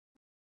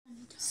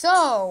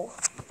So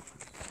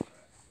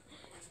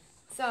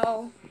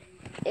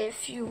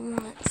if you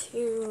want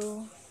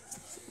to,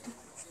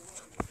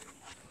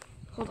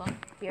 hold on,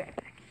 be right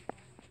back.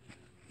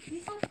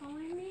 Please stop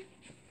following me.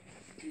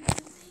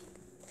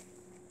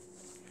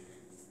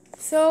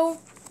 So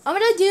I'm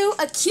gonna do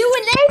a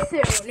Q&A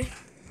soon.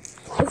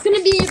 It's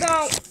gonna be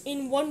about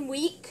in 1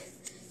 week.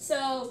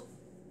 So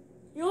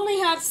you only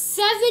have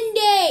 7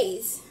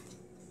 days.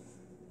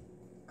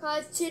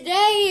 Cause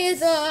today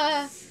is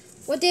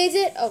what day is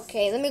it?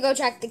 Okay, let me go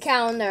check the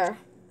calendar.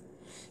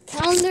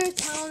 Calendar.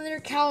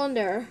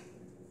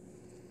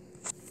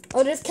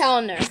 Oh, this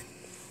calendar.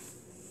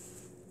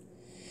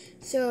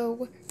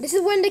 So this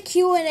is when the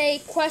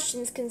Q&A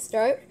questions can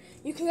start.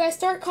 You can guys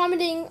start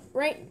commenting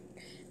right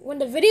when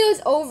the video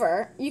is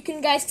over. You can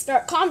guys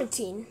start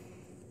commenting.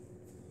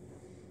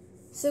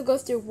 So it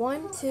goes through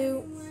 1,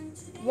 2,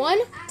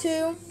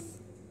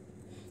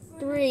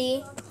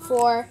 3,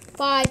 4,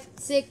 5,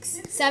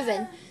 6,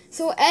 7.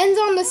 So it ends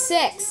on the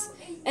 6th,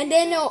 and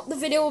then the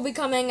video will be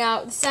coming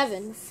out the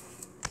 7th.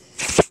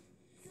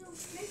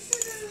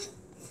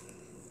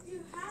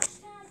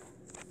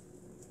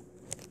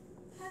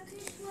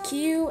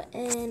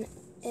 Q&A.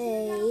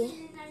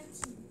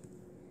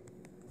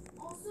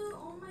 Also,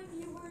 all my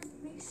viewers,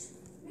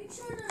 make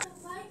sure to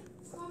like,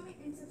 comment,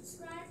 and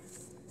subscribe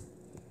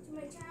to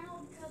my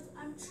channel because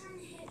I'm trying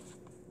to hit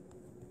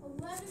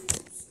 11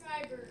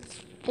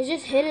 subscribers. I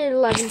just hit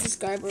 11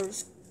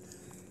 subscribers.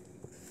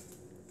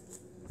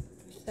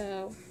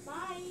 So.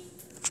 Bye.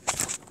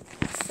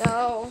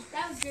 So.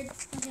 That was good.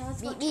 Okay,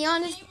 let's Meet me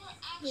on this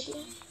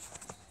video.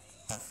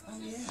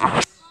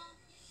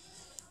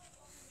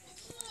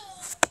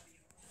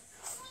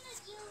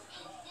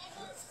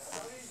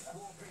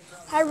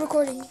 Hi,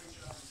 recording. So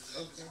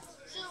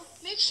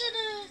make sure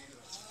to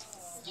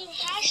do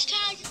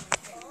hashtag.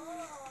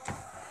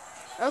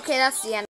 Okay, that's the end.